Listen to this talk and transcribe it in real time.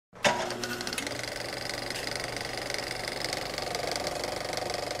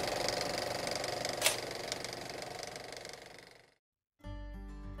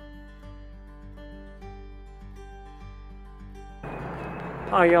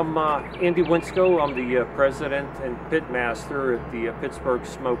Hi, I'm Andy Wincko. I'm the president and pit master at the Pittsburgh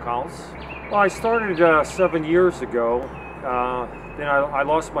Smokehouse. Well, I started 7 years ago. Then I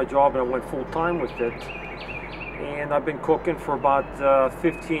lost my job and I went full-time with it. And I've been cooking for about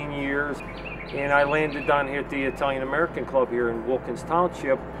 15 years. And I landed down here at the Italian American Club here in Wilkins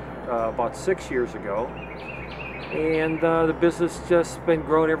Township about 6 years ago. And the business just been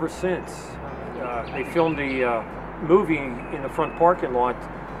growing ever since. They filmed the movie in the front parking lot,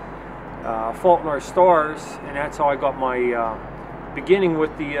 Fault in Our Stars, and that's how I got my beginning with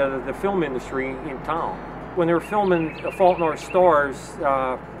the film industry in town. When they were filming Fault in Our Stars,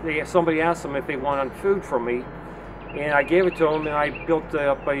 somebody asked them if they wanted food from me, and I gave it to them, and I built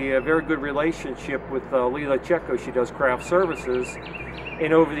up a very good relationship with Lila Checo. She does craft services,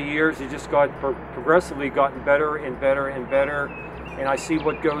 and over the years it just got progressively gotten better and better and better. And I see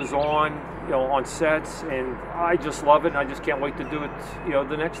what goes on, on sets, and I just love it, and I just can't wait to do it,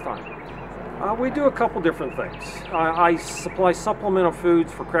 the next time. We do a couple different things. I supply supplemental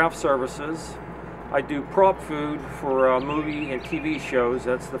foods for craft services. I do prop food for movie and TV shows.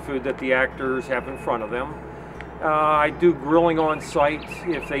 That's the food that the actors have in front of them. I do grilling on site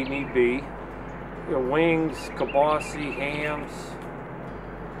if they need be. Wings, kibasi, hams,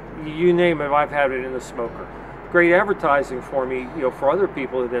 you name it, I've had it in the smoker. Great advertising for me, for other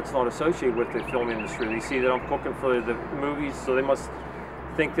people that's not associated with the film industry. They see that I'm cooking for the movies, so they must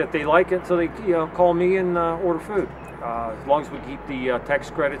think that they like it, so they call me and order food. As long as we keep the tax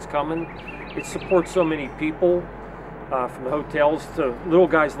credits coming, it supports so many people, from the hotels to little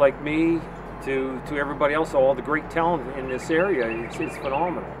guys like me to everybody else, all the great talent in this area. It's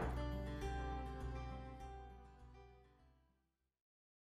phenomenal.